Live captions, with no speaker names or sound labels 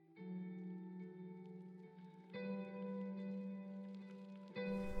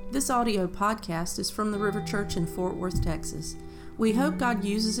This audio podcast is from the River Church in Fort Worth, Texas. We hope God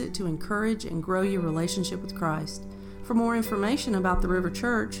uses it to encourage and grow your relationship with Christ. For more information about the River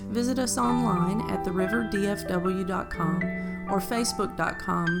Church, visit us online at theriverdfw.com or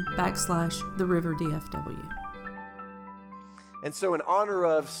facebook.com/theriverdfw. And so in honor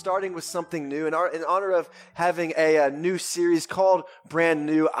of starting with something new, in honor of having a new series called Brand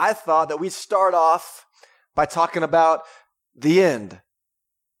New, I thought that we'd start off by talking about the end.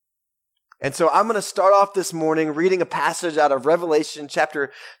 And so I'm going to start off this morning reading a passage out of Revelation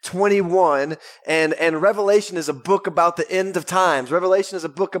chapter 21. And Revelation is a book about the end of times. Revelation is a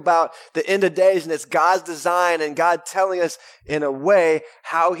book about the end of days, and it's God's design and God telling us in a way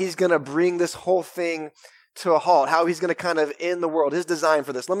how he's going to bring this whole thing to a halt, how he's going to kind of end the world, his design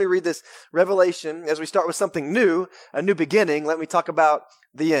for this. Let me read this Revelation as we start with something new, a new beginning. Let me talk about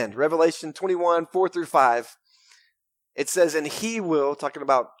the end. Revelation 21, 4 through 5. It says, and he will, talking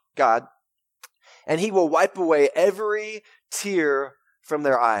about God, and he will wipe away every tear from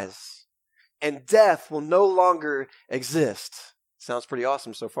their eyes, and death will no longer exist. Sounds pretty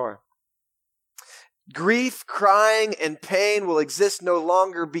awesome so far. Grief, crying, and pain will exist no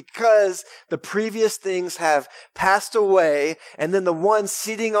longer because the previous things have passed away. And then the one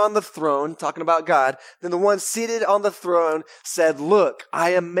seating on the throne, talking about God, then the one seated on the throne said, look,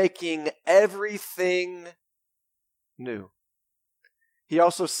 I am making everything new. He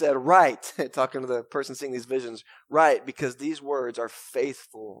also said, write, talking to the person seeing these visions, write, because these words are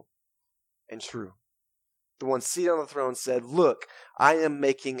faithful and true. The one seated on the throne said, look, I am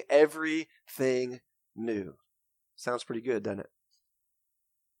making everything new. Sounds pretty good, doesn't it?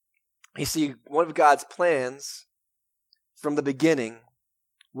 You see, one of God's plans from the beginning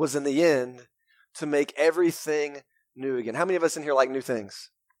was in the end to make everything new again. How many of us in here like new things?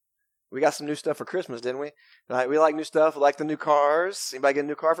 We got some new stuff for Christmas, didn't we? Right, we like new stuff. We like the new cars. Anybody get a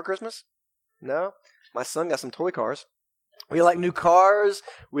new car for Christmas? No? My son got some toy cars. We like new cars.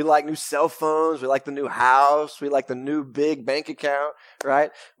 We like new cell phones. We like the new house. We like the new big bank account,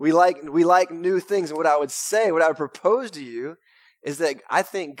 right? We like new things. And what I would propose to you is that I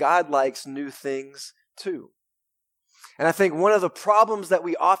think God likes new things too. And I think one of the problems that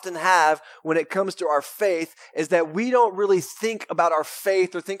we often have when it comes to our faith is that we don't really think about our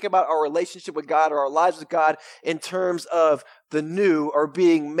faith or think about our relationship with God or our lives with God in terms of the new or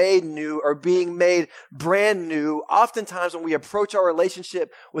being made new or being made brand new. Oftentimes when we approach our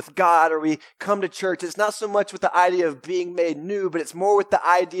relationship with God or we come to church, it's not so much with the idea of being made new, but it's more with the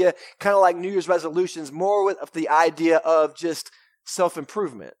idea, kind of like New Year's resolutions, more with the idea of just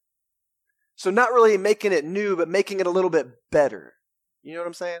self-improvement. So not really making it new, but making it a little bit better. You know what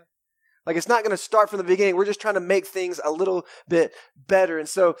I'm saying? Like it's not going to start from the beginning. We're just trying to make things a little bit better. And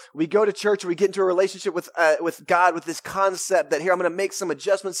so we go to church and we get into a relationship with God with this concept that here, I'm going to make some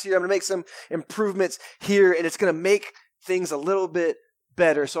adjustments here. I'm going to make some improvements here, and it's going to make things a little bit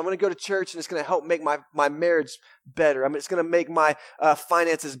better. So I'm going to go to church and it's going to help make my marriage better. It's going to make my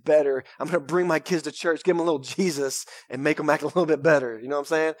finances better. I'm going to bring my kids to church, give them a little Jesus and make them act a little bit better. You know what I'm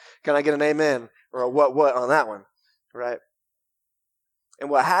saying? Can I get an amen or a what on that one? Right? And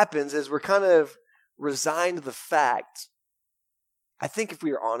what happens is we're kind of resigned to the fact, I think if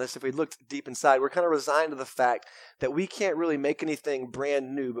we are honest, if we looked deep inside, we're kind of resigned to the fact that we can't really make anything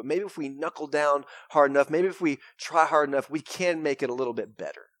brand new, but maybe if we knuckle down hard enough, maybe if we try hard enough, we can make it a little bit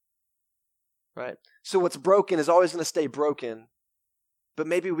better, right? So what's broken is always going to stay broken, but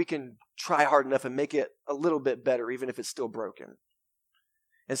maybe we can try hard enough and make it a little bit better, even if it's still broken.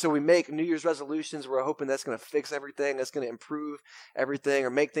 And so we make New Year's resolutions. We're hoping that's going to fix everything, that's going to improve everything or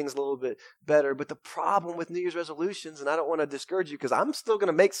make things a little bit better. But the problem with New Year's resolutions, and I don't want to discourage you because I'm still going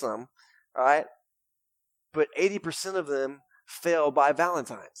to make some, all right? But 80% of them fail by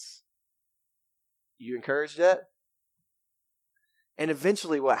Valentine's. You encouraged yet? And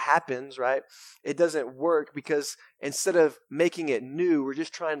eventually what happens, right, it doesn't work because instead of making it new, we're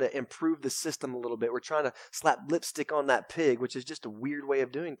just trying to improve the system a little bit. We're trying to slap lipstick on that pig, which is just a weird way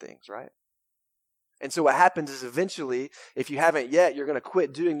of doing things, right? And so what happens is eventually, if you haven't yet, you're going to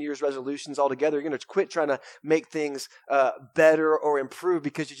quit doing New Year's resolutions altogether. You're going to quit trying to make things better or improve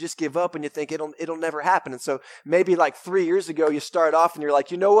because you just give up and you think it'll never happen. And so maybe like 3 years ago, you start off and you're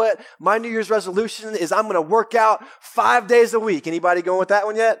like, you know what? My New Year's resolution is I'm going to work out 5 days a week. Anybody going with that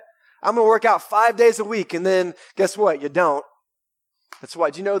one yet? I'm going to work out 5 days a week. And then guess what? You don't. That's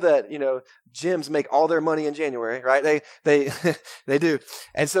why, do you know that, gyms make all their money in January, right? They do.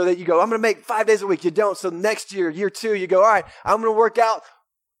 And so that you go, I'm going to make 5 days a week. You don't. So next year, year 2, you go, all right, I'm going to work out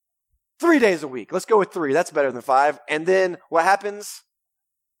 3 days a week. Let's go with 3. That's better than 5. And then what happens?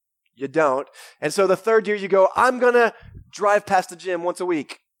 You don't. And so the third year you go, I'm going to drive past the gym once a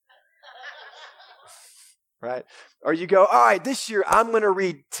week. right? Or you go, all right, this year I'm going to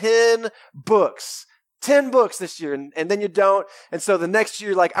read 10 books. 10 books this year, and then you don't. And so the next year,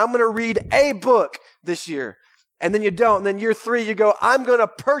 you're like, I'm going to read a book this year. And then you don't. And then year 3, you go, I'm going to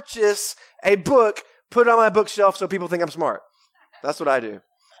purchase a book, put it on my bookshelf so people think I'm smart. That's what I do.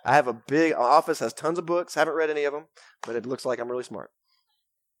 I have a big office, has tons of books. Haven't read any of them, but it looks like I'm really smart.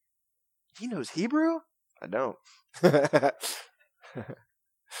 He knows Hebrew? I don't.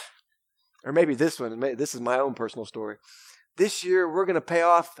 Or maybe this one. This is my own personal story. This year, we're going to pay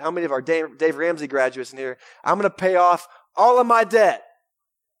off, how many of our Dave Ramsey graduates in here? I'm going to pay off all of my debt.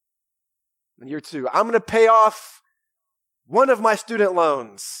 In year 2, I'm going to pay off one of my student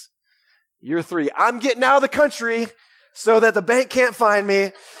loans. Year 3, I'm getting out of the country so that the bank can't find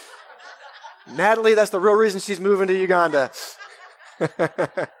me. Natalie, that's the real reason she's moving to Uganda.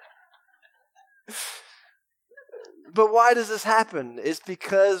 But why does this happen? It's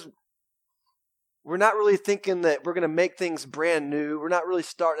because we're not really thinking that we're going to make things brand new. We're not really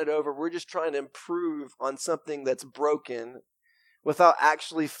starting it over. We're just trying to improve on something that's broken without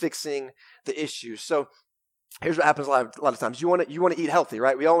actually fixing the issue. So here's what happens a lot of times. You want to eat healthy,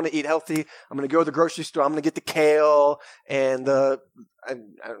 right? We all want to eat healthy. I'm going to go to the grocery store. I'm going to get the kale and the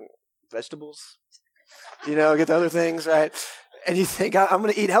vegetables. Get the other things, right? And you think, I'm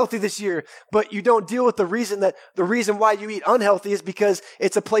going to eat healthy this year, but you don't deal with the reason why you eat unhealthy is because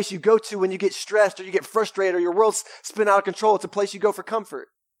it's a place you go to when you get stressed or you get frustrated or your world's spin out of control. It's a place you go for comfort.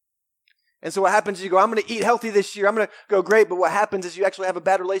 And so what happens is you go, I'm going to eat healthy this year. I'm going to go great. But what happens is you actually have a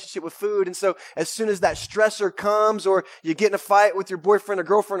bad relationship with food. And so as soon as that stressor comes or you get in a fight with your boyfriend or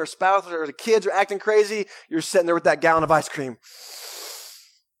girlfriend or spouse or the kids are acting crazy, you're sitting there with that gallon of ice cream.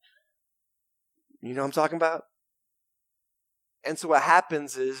 You know what I'm talking about? And so what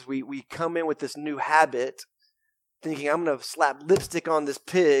happens is we come in with this new habit thinking I'm going to slap lipstick on this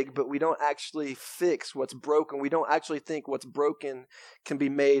pig, but we don't actually fix what's broken. We don't actually think what's broken can be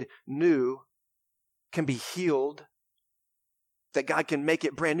made new, can be healed, that God can make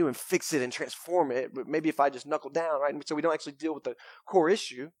it brand new and fix it and transform it. But maybe if I just knuckle down, right? So we don't actually deal with the core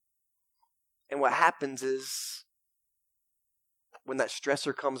issue. And what happens is when that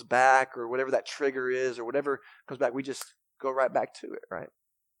stressor comes back or whatever that trigger is or whatever comes back, we just go right back to it, right?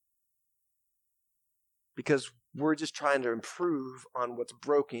 Because we're just trying to improve on what's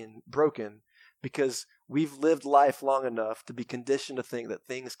broken because we've lived life long enough to be conditioned to think that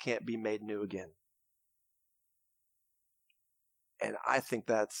things can't be made new again. And I think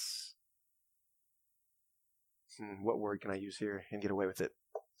that's, what word can I use here and get away with it?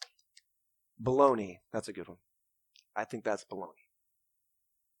 Baloney. That's a good one. I think that's baloney.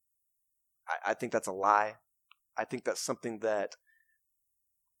 I think that's a lie. I think that's something that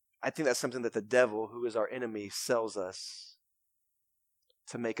the devil, who is our enemy, sells us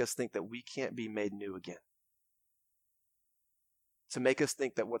to make us think that we can't be made new again. To make us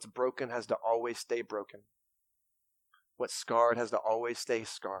think that what's broken has to always stay broken. What's scarred has to always stay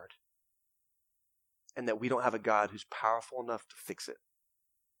scarred. And that we don't have a God who's powerful enough to fix it.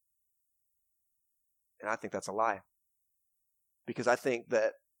 And I think that's a lie. Because I think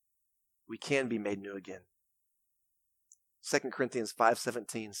that we can be made new again. 2 Corinthians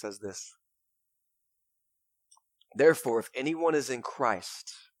 5:17 says this. Therefore, if anyone is in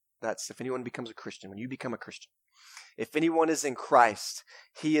Christ, that's if anyone becomes a Christian, when you become a Christian, if anyone is in Christ,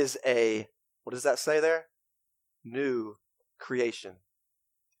 he is what does that say there? New creation.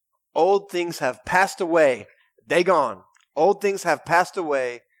 Old things have passed away. They gone. Old things have passed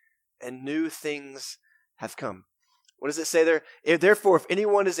away and new things have come. What does it say there? Therefore, if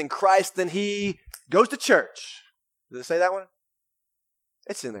anyone is in Christ, then he goes to church. Does it say that one?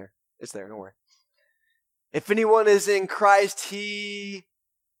 It's in there. It's there. Don't worry. If anyone is in Christ, he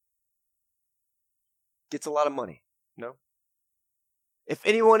gets a lot of money. No? If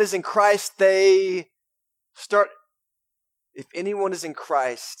anyone is in Christ, if anyone is in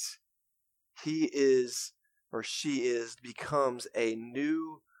Christ, he is or she is, becomes a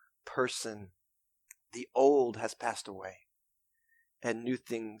new person. The old has passed away and new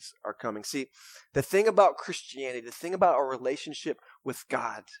things are coming. See, the thing about Christianity, the thing about our relationship with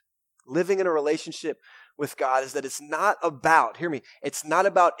God, living in a relationship with God is that it's not about, hear me, it's not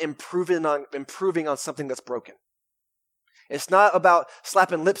about improving on something that's broken. It's not about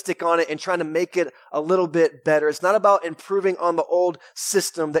slapping lipstick on it and trying to make it a little bit better. It's not about improving on the old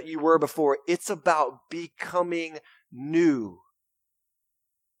system that you were before. It's about becoming new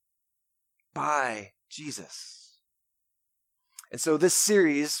by Jesus. And so this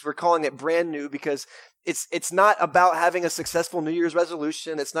series, we're calling it Brand New because it's not about having a successful New Year's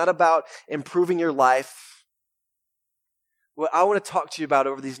resolution. It's not about improving your life. What I want to talk to you about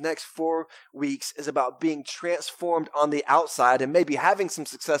over these next 4 weeks is about being transformed on the outside and maybe having some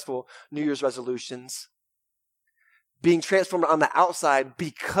successful New Year's resolutions. Being transformed on the outside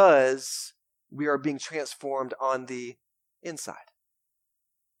because we are being transformed on the inside.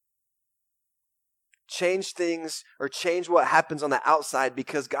 Change things or change what happens on the outside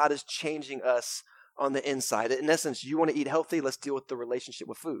because God is changing us on the inside. In essence, you want to eat healthy? Let's deal with the relationship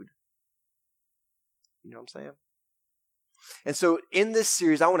with food. You know what I'm saying? And so in this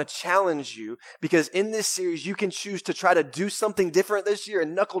series, I want to challenge you because in this series, you can choose to try to do something different this year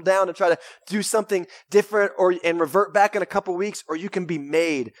and knuckle down and try to do something different and revert back in a couple weeks, or you can be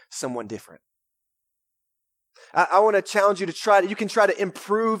made someone different. I want to challenge you to you can try to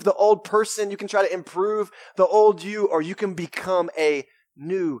improve the old person, you can try to improve the old you, or you can become a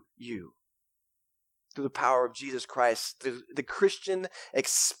new you through the power of Jesus Christ. The Christian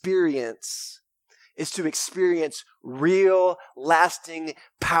experience is to experience real, lasting,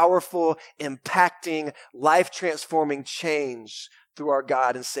 powerful, impacting, life-transforming change through our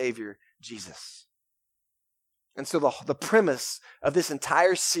God and Savior, Jesus. And so the premise of this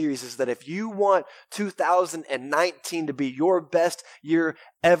entire series is that if you want 2019 to be your best year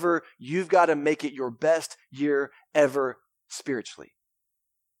ever, you've got to make it your best year ever spiritually.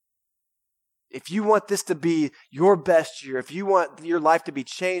 If you want this to be your best year, if you want your life to be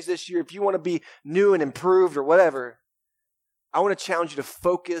changed this year, if you want to be new and improved or whatever, I want to challenge you to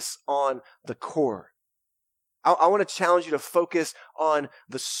focus on the core. I want to challenge you to focus on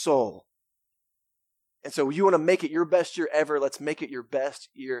the soul. And so you want to make it your best year ever, let's make it your best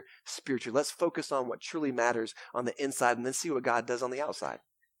year spiritually. Let's focus on what truly matters on the inside and then see what God does on the outside.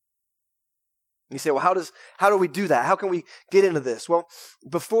 And you say, well, how do we do that? How can we get into this? Well,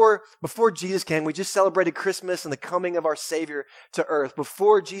 before Jesus came, we just celebrated Christmas and the coming of our Savior to earth.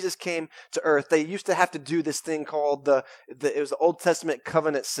 Before Jesus came to earth, they used to have to do this thing called it was the Old Testament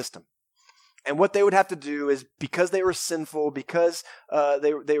covenant system. And what they would have to do is, because they were sinful, because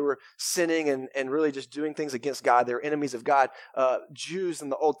they were sinning and really just doing things against God, they were enemies of God, Jews in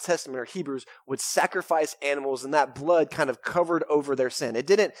the Old Testament or Hebrews would sacrifice animals, and that blood kind of covered over their sin. It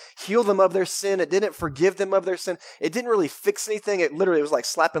didn't heal them of their sin. It didn't forgive them of their sin. It didn't really fix anything. It literally was like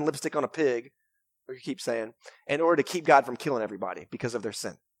slapping lipstick on a pig, or you keep saying, in order to keep God from killing everybody because of their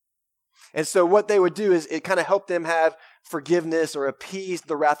sin. And so what they would do is it kind of helped them have forgiveness or appease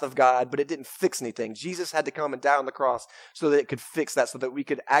the wrath of God, but it didn't fix anything. Jesus had to come and die on the cross so that it could fix that, so that we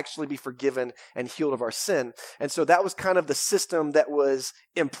could actually be forgiven and healed of our sin. And so that was kind of the system that was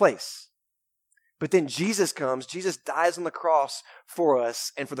in place. But then Jesus comes, Jesus dies on the cross for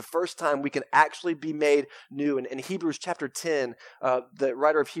us, and for the first time we can actually be made new. And in Hebrews chapter 10, the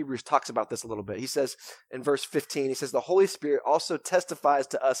writer of Hebrews talks about this a little bit. He says in verse 15, he says, the Holy Spirit also testifies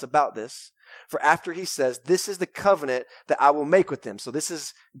to us about this. For after he says, this is the covenant that I will make with them. So this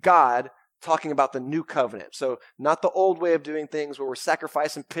is God talking about the new covenant. So not the old way of doing things where we're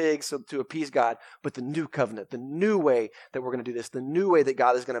sacrificing pigs to appease God, but the new covenant, the new way that we're going to do this, the new way that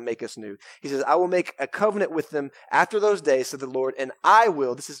God is going to make us new. He says, I will make a covenant with them after those days, said the Lord, and I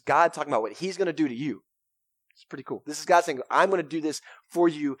will, this is God talking about what he's going to do to you. It's pretty cool. This is God saying, I'm going to do this for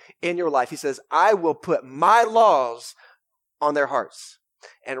you in your life. He says, I will put my laws on their hearts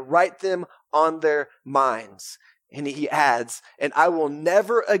and write them on their minds. And he adds, and I will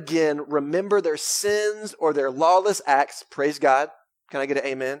never again remember their sins or their lawless acts. Praise God. Can I get an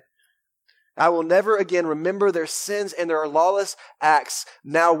amen? I will never again remember their sins and their lawless acts.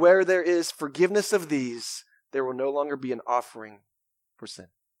 Now where there is forgiveness of these, there will no longer be an offering for sin.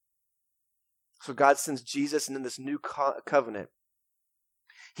 So God sends Jesus, and in this new covenant,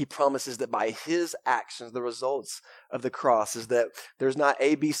 he promises that by his actions, the results of the cross is that there's not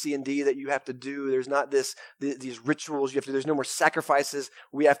A, B, C, and D that you have to do. There's not these rituals you have to do. There's no more sacrifices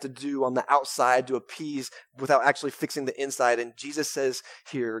we have to do on the outside to appease without actually fixing the inside. And Jesus says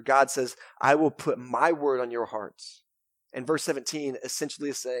here, God says, I will put my word on your hearts. And verse 17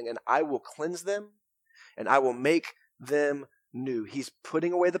 essentially is saying, and I will cleanse them and I will make them new. He's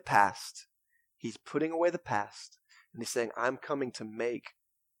putting away the past. He's putting away the past. And he's saying, I'm coming to make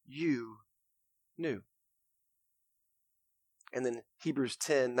you new. And then Hebrews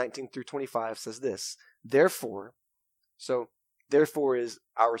 10, 19 through 25 says this, therefore is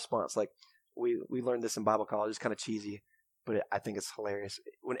our response. Like we learned this in Bible college. It's kind of cheesy, but I think it's hilarious.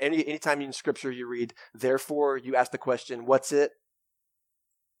 When anytime in scripture you read, therefore, you ask the question, what's it?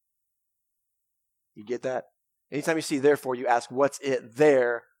 You get that? Anytime you see therefore, you ask, what's it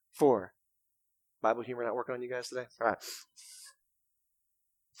there for? Bible humor not working on you guys today? All right.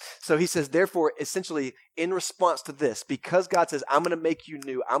 So he says, therefore, essentially, in response to this, because God says, I'm going to make you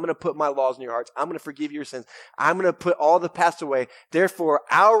new, I'm going to put my laws in your hearts, I'm going to forgive your sins, I'm going to put all the past away. Therefore,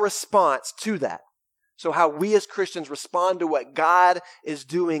 our response to that, so how we as Christians respond to what God is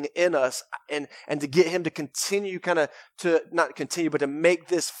doing in us and to get him to continue not continue, but to make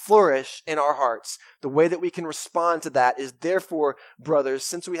this flourish in our hearts. The way that we can respond to that is, therefore, brothers,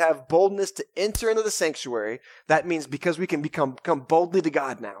 since we have boldness to enter into the sanctuary, that means because we can come boldly to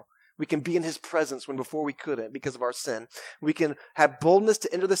God now. We can be in his presence when before we couldn't because of our sin. We can have boldness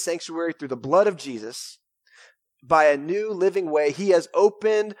to enter the sanctuary through the blood of Jesus. By a new living way, he has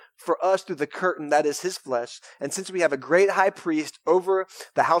opened for us through the curtain that is his flesh. And since we have a great high priest over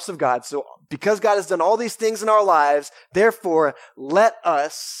the house of God, so because God has done all these things in our lives, therefore, let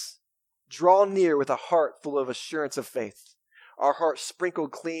us draw near with a heart full of assurance of faith. Our hearts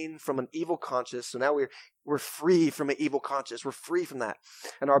sprinkled clean from an evil conscience. So now we're free from an evil conscience. We're free from that.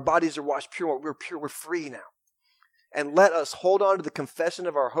 And our bodies are washed pure. We're pure. We're free now. And let us hold on to the confession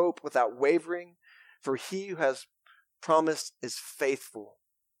of our hope without wavering. For he who has promised is faithful.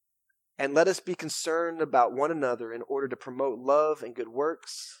 And let us be concerned about one another in order to promote love and good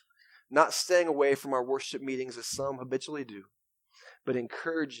works, not staying away from our worship meetings as some habitually do, but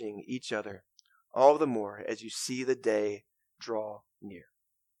encouraging each other all the more as you see the day draw near.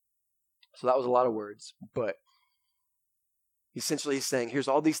 So that was a lot of words, but essentially he's saying, here's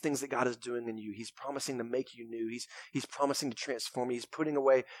all these things that God is doing in you. He's promising to make you new. He's promising to transform you. He's putting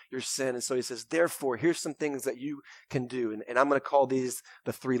away your sin. And so he says, therefore, here's some things that you can do. And I'm going to call these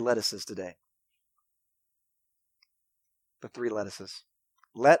the 3 lettuces today. The 3 lettuces.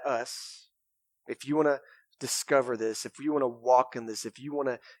 Let us, if you want to discover this, if you want to walk in this, if you want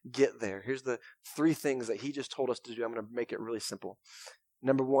to get there, here's the 3 things that he just told us to do. I'm going to make it really simple.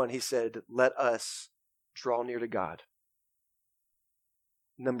 Number 1, he said, let us draw near to God.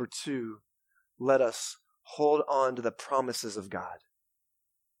 Number 2, let us hold on to the promises of God.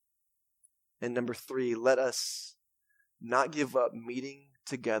 And number 3, let us not give up meeting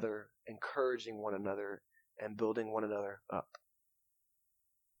together, encouraging one another, and building one another up.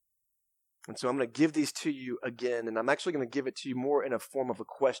 And so I'm going to give these to you again, and I'm actually going to give it to you more in a form of a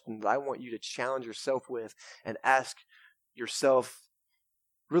question that I want you to challenge yourself with and ask yourself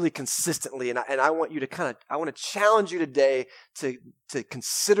really consistently. And I want you to I want to challenge you today to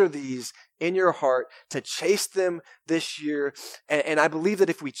consider these in your heart, to chase them this year. And I believe that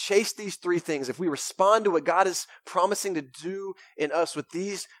if we chase these 3 things, if we respond to what God is promising to do in us with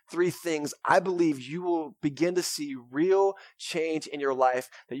these 3 things, I believe you will begin to see real change in your life,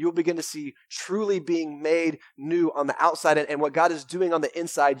 that you'll begin to see truly being made new on the outside. And what God is doing on the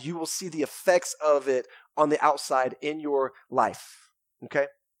inside, you will see the effects of it on the outside in your life. Okay?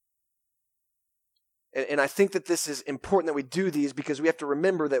 And I think that this is important that we do these because we have to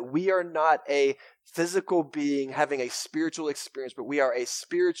remember that we are not a physical being having a spiritual experience, but we are a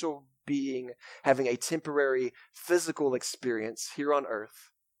spiritual being having a temporary physical experience here on earth.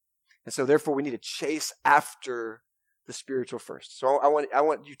 And so therefore we need to chase after the spiritual first. So I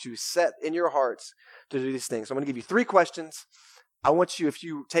want you to set in your hearts to do these things. So I'm going to give you 3 questions. I want you, if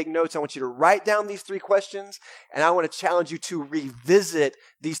you take notes, I want you to write down these 3 questions, and I want to challenge you to revisit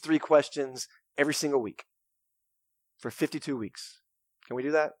these 3 questions every single week for 52 weeks. Can we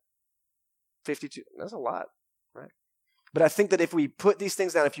do that? 52. That's a lot, right? But I think that if we put these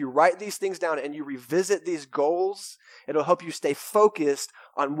things down, if you write these things down and you revisit these goals, it'll help you stay focused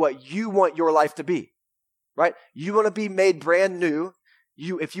on what you want your life to be, right? You want to be made brand new.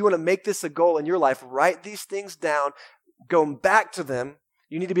 If you want to make this a goal in your life, write these things down, going back to them.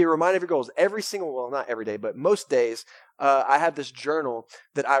 You need to be reminded of your goals every single, well, not every day, but most days. I have this journal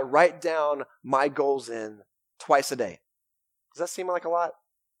that I write down my goals in twice a day. Does that seem like a lot?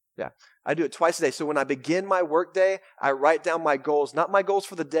 Yeah, I do it twice a day. So when I begin my work day, I write down my goals, not my goals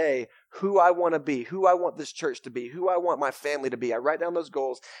for the day, who I want to be, who I want this church to be, who I want my family to be. I write down those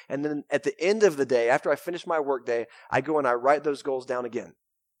goals. And then at the end of the day, after I finish my work day, I go and I write those goals down again.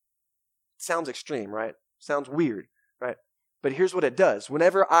 Sounds extreme, right? Sounds weird, right? But here's what it does.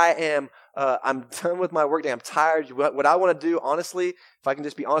 Whenever I'm done with my work day, I'm tired. What I want to do, honestly, if I can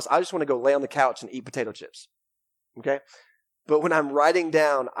just be honest, I just want to go lay on the couch and eat potato chips. Okay? But when I'm writing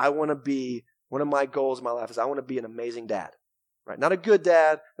down, I want to be, one of my goals in my life is I want to be an amazing dad. Right? Not a good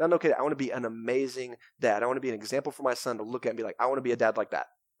dad, not an okay dad. I want to be an amazing dad. I want to be an example for my son to look at and be like, I want to be a dad like that.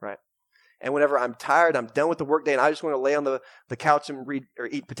 Right? And whenever I'm tired, I'm done with the work day, and I just want to lay on the couch and read or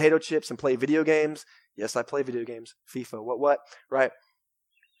eat potato chips and play video games. Yes, I play video games. FIFA, what, right?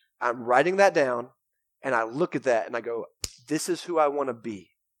 I'm writing that down, and I look at that, and I go, this is who I want to be.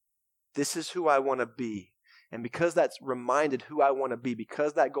 This is who I want to be. And because that's reminded who I want to be,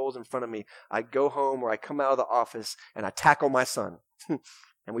 because that goal is in front of me, I go home or I come out of the office and I tackle my son.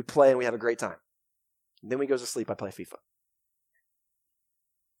 And we play and we have a great time. And then when he goes to sleep, I play FIFA.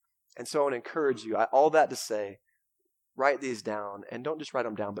 And so I want to encourage you, all that to say, write these down, and don't just write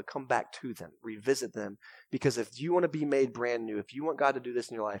them down, but come back to them, revisit them, because if you want to be made brand new, if you want God to do this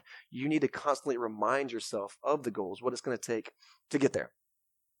in your life, you need to constantly remind yourself of the goals, what it's going to take to get there.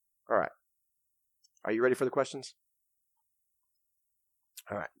 All right. Are you ready for the questions?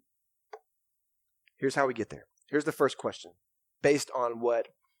 All right. Here's how we get there. Here's the first question, based on what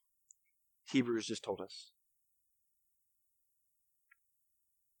Hebrews just told us.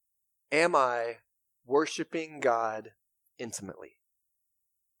 Am I worshiping God intimately?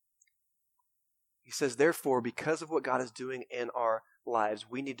 He says, therefore, because of what God is doing in our lives,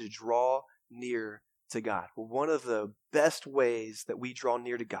 we need to draw near to God. Well, one of the best ways that we draw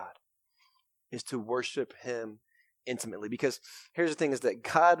near to God is to worship him intimately. Because here's the thing, is that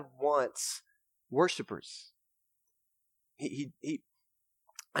God wants worshipers.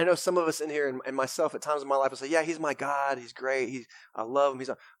 I know some of us in here, and myself at times in my life, will say, yeah, he's my God, he's great, I love him,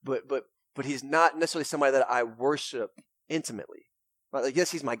 but he's not necessarily somebody that I worship intimately. Like, yes,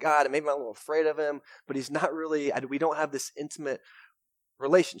 he's my God, and maybe I'm a little afraid of him, but he's not really, we don't have this intimate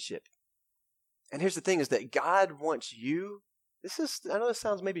relationship. And here's the thing, is that God wants you, I know this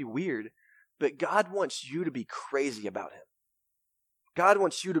sounds maybe weird, but God wants you to be crazy about him. God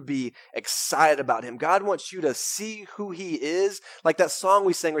wants you to be excited about him. God wants you to see who he is. Like that song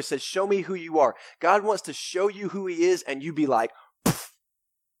we sang where it says, show me who you are. God wants to show you who he is, and you be like,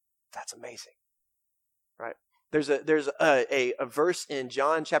 that's amazing, right? There's a verse in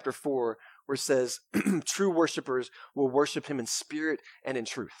John chapter 4 where it says, true worshipers will worship him in spirit and in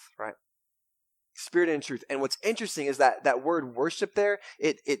truth, right? Spirit and truth. And what's interesting is that word worship there,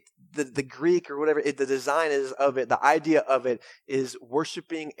 the Greek or whatever, the design is of it, the idea of it is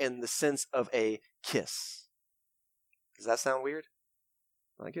worshiping in the sense of a kiss. Does that sound weird?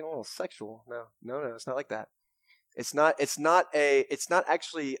 Like getting a little sexual. No, it's not like that. It's not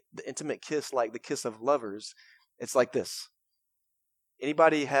actually the intimate kiss like the kiss of lovers. It's like this.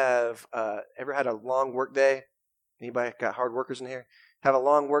 Anybody have ever had a long work day? Anybody got hard workers in here? Have a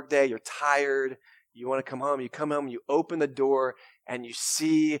long work day, you're tired, you want to come home, you open the door, and you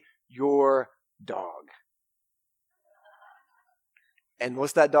see your dog. And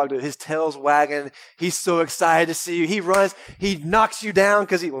what's that dog do? His tail's wagging, he's so excited to see you, he runs, he knocks you down,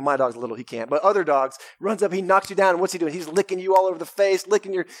 because my dog's little, he can't, but other dogs, runs up, he knocks you down, and what's he doing? He's licking you all over the face,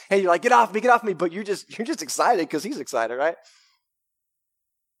 licking your head, you're like, get off me, but you're just excited, because he's excited, right?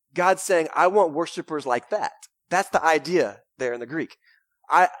 God's saying, I want worshipers like that. That's the idea there in the Greek.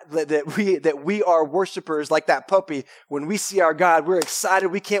 That we are worshipers like that puppy. When we see our God, we're excited.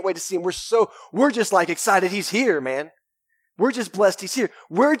 We can't wait to see him. We're just like excited he's here, man. We're just blessed he's here.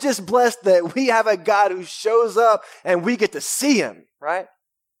 We're just blessed that we have a God who shows up and we get to see him, right?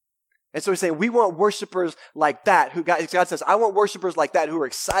 And so he's saying we want worshipers like that. God says, I want worshipers like that who are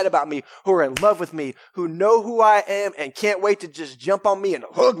excited about me, who are in love with me, who know who I am and can't wait to just jump on me and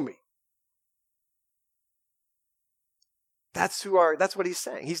hug me. That's what he's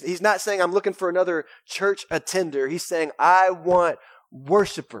saying. He's not saying I'm looking for another church attender. He's saying I want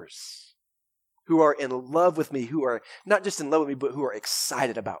worshipers who are in love with me, who are not just in love with me, but who are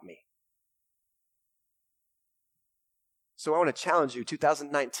excited about me. So I want to challenge you,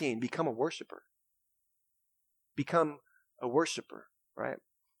 2019, become a worshiper. Become a worshiper, right?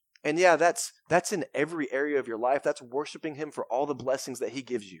 And yeah, that's in every area of your life. That's worshiping him for all the blessings that he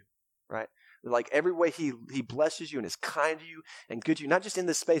gives you, right? Like every way he blesses you and is kind to you and good to you, not just in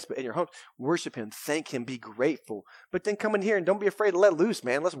this space, but in your home. Worship him, thank him, be grateful. But then come in here and don't be afraid to let loose,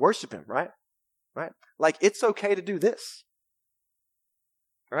 man. Let's worship him, right? Right? Like it's okay to do this,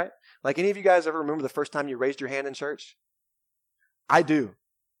 right? Like any of you guys ever remember the first time you raised your hand in church? I do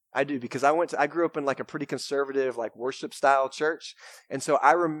because I grew up in like a pretty conservative like worship style church. And so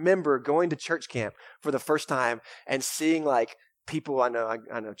I remember going to church camp for the first time and seeing like people I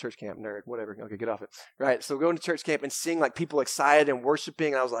know church camp nerd, whatever. Okay, get off it. Right. So going to church camp and seeing like people excited and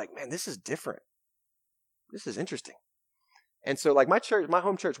worshiping, and I was like, man, this is different. This is interesting. And so like my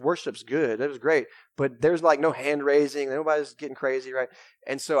home church worship's good. It was great, but there's like no hand raising. Nobody's getting crazy, right?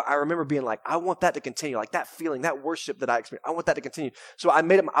 And so I remember being like, I want that to continue. Like that feeling, that worship that I experienced, I want that to continue. So I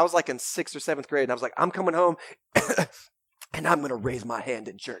was like in 6th or 7th grade, and I was like, I'm coming home and I'm going to raise my hand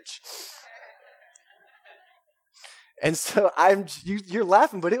in church. And so you're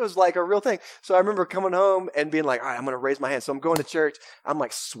laughing, but it was like a real thing. So I remember coming home and being like, all right, I'm going to raise my hand. So I'm going to church. I'm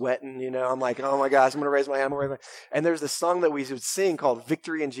like sweating, I'm like, oh my gosh, I'm going to raise my hand. And there's this song that we would sing called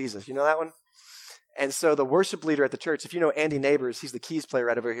Victory in Jesus. You know that one? And so the worship leader at the church, if you know Andy Neighbors, he's the keys player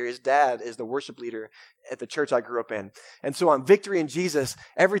right over here. His dad is the worship leader at the church I grew up in. And so on Victory in Jesus,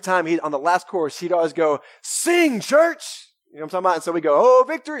 every time on the last chorus, he'd always go, "Sing, church." You know what I'm talking about? And so we go, "Oh,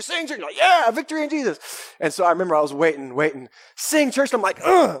 victory, sing, church." Like, yeah, victory in Jesus. And so I remember I was waiting. "Sing, church." And I'm like,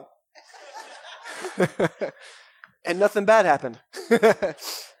 ugh. And nothing bad happened. It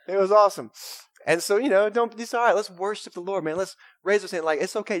was awesome. And so, it's all right. Let's worship the Lord, man. Let's raise our hand. Like,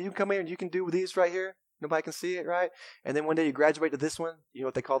 it's okay. You can come here and you can do these right here. Nobody can see it, right? And then one day you graduate to this one. You know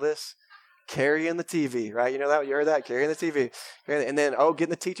what they call this? Carrying the TV, right? You know that? You heard that? Carrying the TV. And then,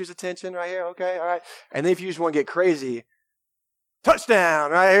 getting the teacher's attention right here. Okay, all right. And then if you just want to get crazy, touchdown,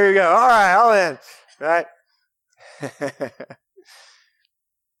 right? Here you go. All right, all in, right?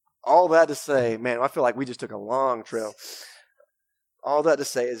 All that to say, man, I feel like we just took a long trail. All that to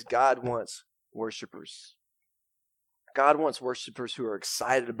say is God wants worshipers. God wants worshipers who are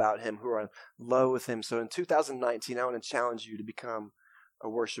excited about him, who are in love with him. So in 2019, I want to challenge you to become a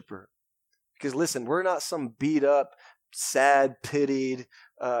worshiper. Because listen, we're not some beat up, sad, pitied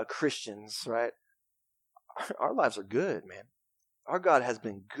Christians, right? Our lives are good, man. Our God has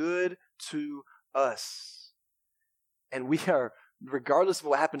been good to us. And we are, regardless of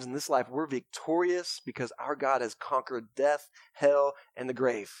what happens in this life, we're victorious because our God has conquered death, hell, and the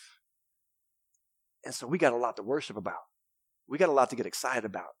grave. And so we got a lot to worship about. We got a lot to get excited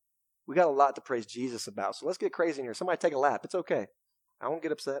about. We got a lot to praise Jesus about. So let's get crazy in here. Somebody take a lap. It's okay. I won't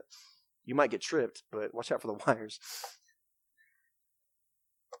get upset. You might get tripped, but watch out for the wires.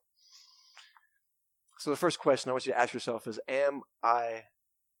 So the first question I want you to ask yourself is, am I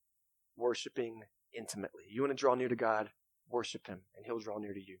worshiping intimately? You want to draw near to God, worship him, and he'll draw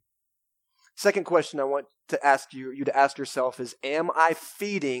near to you. Second question I want to ask you to ask yourself is, am I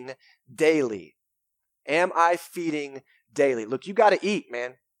feeding daily? Am I feeding daily? Look, you got to eat,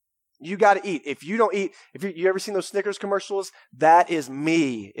 man. You got to eat. If you don't eat, if you ever seen those Snickers commercials? That is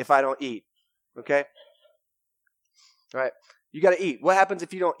me if I don't eat. Okay? All right. You got to eat. What happens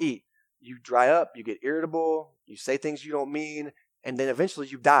if you don't eat? You dry up, you get irritable, you say things you don't mean, and then eventually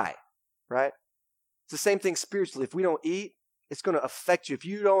you die. Right? It's the same thing spiritually. If we don't eat, it's going to affect you. If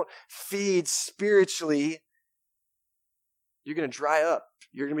you don't feed spiritually, you're going to dry up.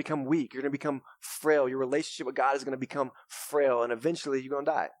 You're going to become weak. You're going to become frail. Your relationship with God is going to become frail, and eventually you're going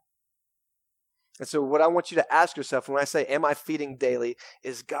to die. And so what I want you to ask yourself when I say, am I feeding daily,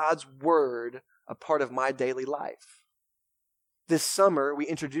 is God's word a part of my daily life? This summer, we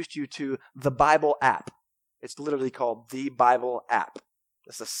introduced you to the Bible app. It's literally called the Bible app.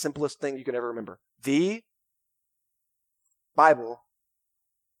 That's the simplest thing you could ever remember. The Bible,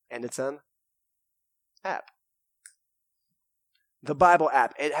 and it's an app. The Bible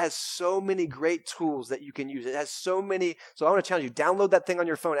app. It has so many great tools that you can use. It has so many. So I want to challenge you, download that thing on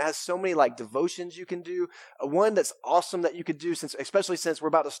your phone. It has so many devotions you can do. One that's awesome that you could do, especially since we're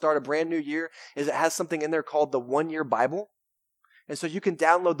about to start a brand new year, is it has something in there called the 1-year Bible. And so you can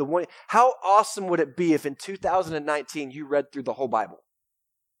download the one. How awesome would it be if in 2019 you read through the whole Bible?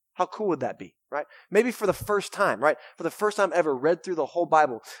 How cool would that be, right? Maybe for the first time, right? For the first time ever, read through the whole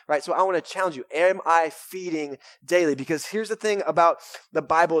Bible, right? So I want to challenge you. Am I feeding daily? Because here's the thing about the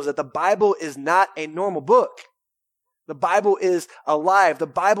Bible is that the Bible is not a normal book. The Bible is alive. The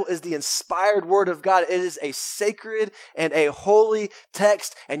Bible is the inspired word of God. It is a sacred and a holy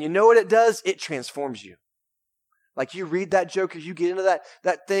text. And you know what it does? It transforms you. Like you read that joke, or you get into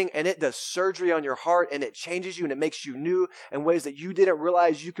that thing, and it does surgery on your heart, and it changes you, and it makes you new in ways that you didn't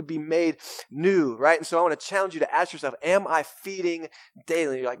realize you could be made new, right? And so I want to challenge you to ask yourself, am I feeding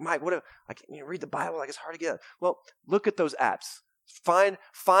daily? You're like, Mike, what if I can't read the Bible? Like it's hard to get. Well, look at those apps. Find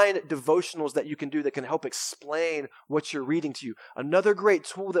devotionals that you can do that can help explain what you're reading to you. Another great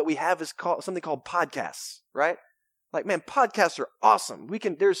tool that we have is something called podcasts, right? Like, man, podcasts are awesome.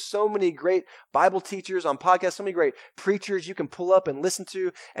 There's so many great Bible teachers on podcasts, so many great preachers you can pull up and listen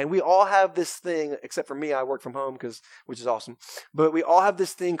to. And we all have this thing, except for me, I work from home, which is awesome. But we all have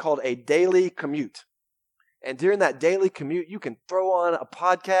this thing called a daily commute. And during that daily commute, you can throw on a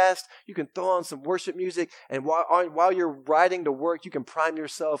podcast, you can throw on some worship music, and while you're riding to work, you can prime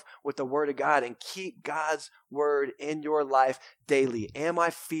yourself with the Word of God and keep God's Word in your life daily. Am I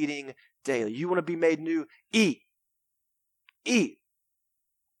feeding daily? You want to be made new? Eat. Eat.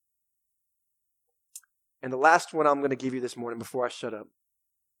 And the last one I'm going to give you this morning before I shut up.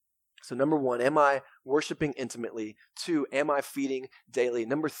 So 1, am I worshiping intimately? 2, am I feeding daily?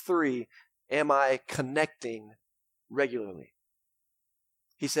 3, am I connecting regularly?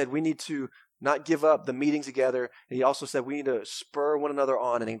 He said we need to not give up the meeting together. And he also said we need to spur one another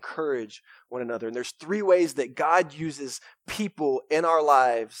on and encourage one another. And there's 3 ways that God uses people in our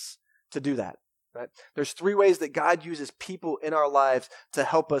lives to do that. right? There's three ways that God uses people in our lives to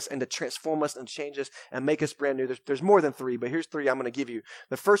help us and to transform us and change us and make us brand new. There's more than three, but here's three I'm going to give you.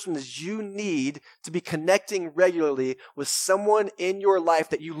 The first one is you need to be connecting regularly with someone in your life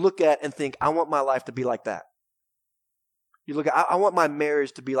that you look at and think, I want my life to be like that. You look at, I want my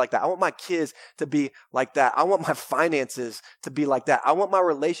marriage to be like that. I want my kids to be like that. I want my finances to be like that. I want my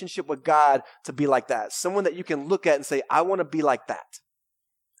relationship with God to be like that. Someone that you can look at and say, I want to be like that.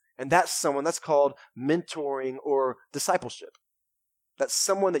 And that's someone that's called mentoring or discipleship. That's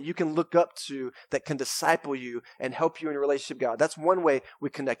someone that you can look up to that can disciple you and help you in your relationship with God. That's one way we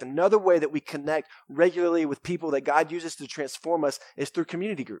connect. Another way that we connect regularly with people that God uses to transform us is through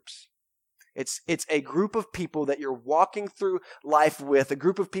community groups. It's a group of people that you're walking through life with, a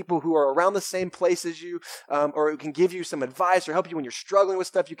group of people who are around the same place as you, or who can give you some advice or help you when you're struggling with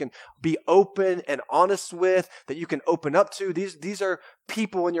stuff you can be open and honest with, that you can open up to. These are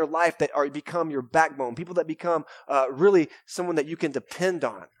people in your life that become your backbone, people that become really someone that you can depend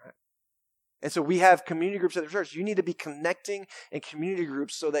on. And so we have community groups at the church. You need to be connecting in community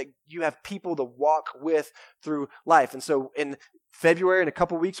groups so that you have people to walk with through life. And so in February, in a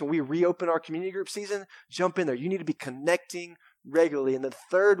couple weeks, when we reopen our community group season, jump in there. You need to be connecting regularly. And the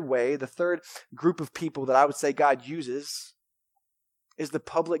third way, the third group of people that I would say God uses is the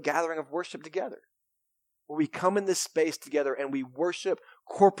public gathering of worship together, where we come in this space together and we worship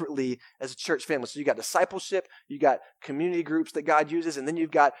corporately as a church family. So you got discipleship, you got community groups that God uses, and then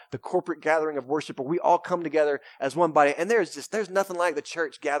you've got the corporate gathering of worship where we all come together as one body. And there's nothing like the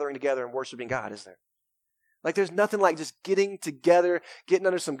church gathering together and worshiping God, is there? Like there's nothing like just getting together, getting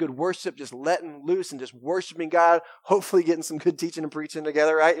under some good worship, just letting loose and just worshiping God, hopefully getting some good teaching and preaching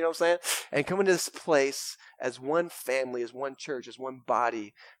together, right? You know what I'm saying? And coming to this place as one family, as one church, as one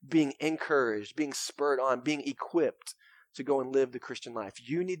body, being encouraged, being spurred on, being equipped to go and live the Christian life.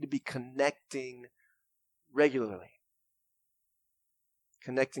 You need to be connecting regularly.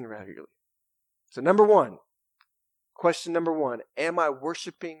 Connecting regularly. So question number one, am I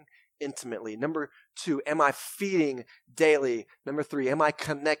worshiping intimately? Number two, am I feeding daily? Number three, am I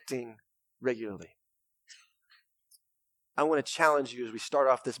connecting regularly? I want to challenge you as we start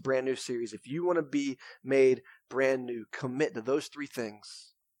off this brand new series. If you want to be made brand new, commit to those three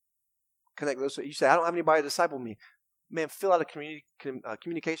things. Connect those. You say, I don't have anybody to disciple me. Man, fill out a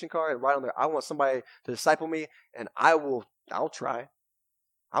communication card and write on there, I want somebody to disciple me, and I'll try.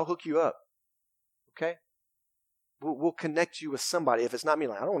 I'll hook you up. Okay? We'll connect you with somebody. If it's not me,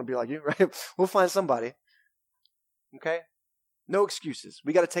 like, I don't want to be like you, right? We'll find somebody. Okay? No excuses.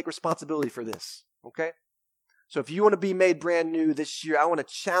 We got to take responsibility for this. Okay? So if you want to be made brand new this year, I want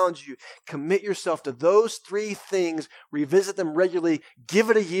to challenge you. Commit yourself to those three things. Revisit them regularly. Give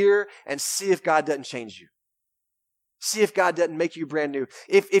it a year and see if God doesn't change you. See if God doesn't make you brand new.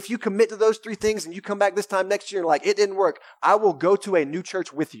 If you commit to those three things and you come back this time next year and like, it didn't work, I will go to a new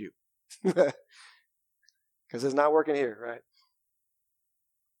church with you. Because it's not working here, right?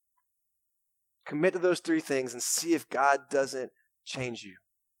 Commit to those three things and see if God doesn't change you.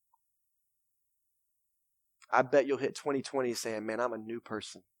 I bet you'll hit 2020 saying, man, I'm a new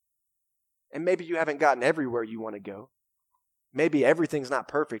person. And maybe you haven't gotten everywhere you want to go. Maybe everything's not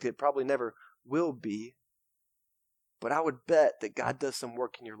perfect. It probably never will be. But I would bet that God does some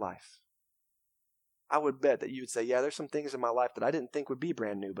work in your life. I would bet that you would say, yeah, there's some things in my life that I didn't think would be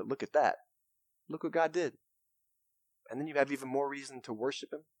brand new, but look at that. Look what God did. And then you have even more reason to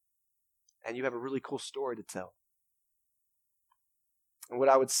worship Him. And you have a really cool story to tell. And what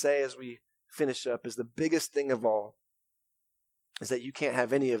I would say as we finish up is the biggest thing of all is that you can't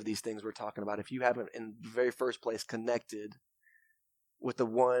have any of these things we're talking about if you haven't, in the very first place, connected with the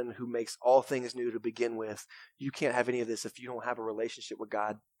one who makes all things new to begin with. You can't have any of this if you don't have a relationship with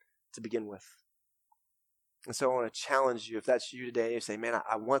God to begin with. And so I want to challenge you, if that's you today, and you say, man,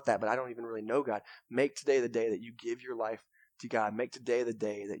 I want that, but I don't even really know God. Make today the day that you give your life to God. Make today the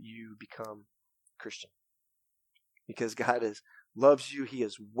day that you become a Christian. Because God loves you. He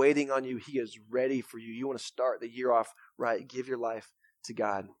is waiting on you. He is ready for you. You want to start the year off right. Give your life to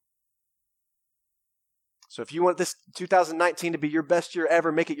God. So if you want this 2019 to be your best year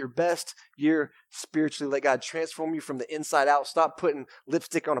ever, make it your best year spiritually. Let God transform you from the inside out. Stop putting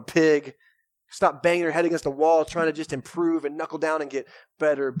lipstick on a pig. Stop banging your head against the wall trying to just improve and knuckle down and get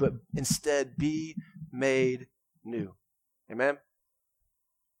better, but instead be made new. Amen?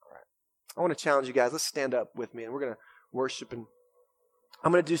 All right. I want to challenge you guys. Let's stand up with me, and we're going to worship. And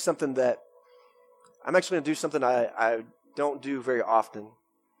I'm going to do something that I don't do very often.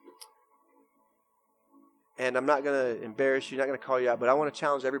 And I'm not going to embarrass you, not going to call you out, but I want to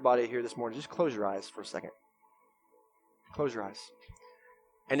challenge everybody here this morning. Just close your eyes for a second. Close your eyes.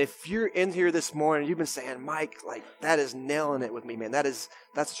 And if you're in here this morning, you've been saying, Mike, like, that is nailing it with me, man. That's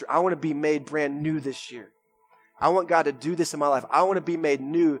true. I want to be made brand new this year. I want God to do this in my life. I want to be made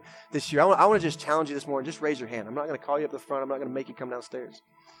new this year. I want to just challenge you this morning. Just raise your hand. I'm not going to call you up the front. I'm not going to make you come downstairs.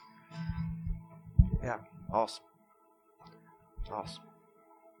 Yeah, awesome. Awesome.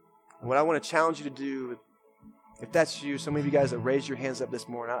 What I want to challenge you to do, if that's you, some of you guys that raised your hands up this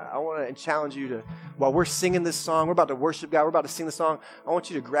morning, I want to challenge you to, while we're singing this song, we're about to worship God, we're about to sing the song, I want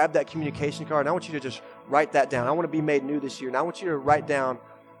you to grab that communication card, and I want you to just write that down. I want to be made new this year, and I want you to write down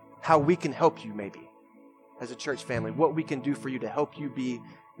how we can help you maybe as a church family, what we can do for you to help you be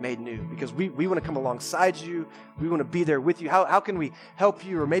made new, because we want to come alongside you. We want to be there with you. How can we help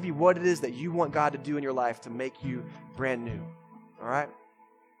you, or maybe what it is that you want God to do in your life to make you brand new, all right?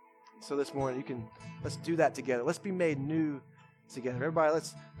 So this morning, let's do that together. Let's be made new together. Everybody,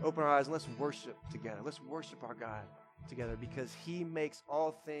 let's open our eyes and let's worship together. Let's worship our God together, because he makes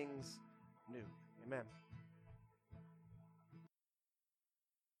all things new. Amen.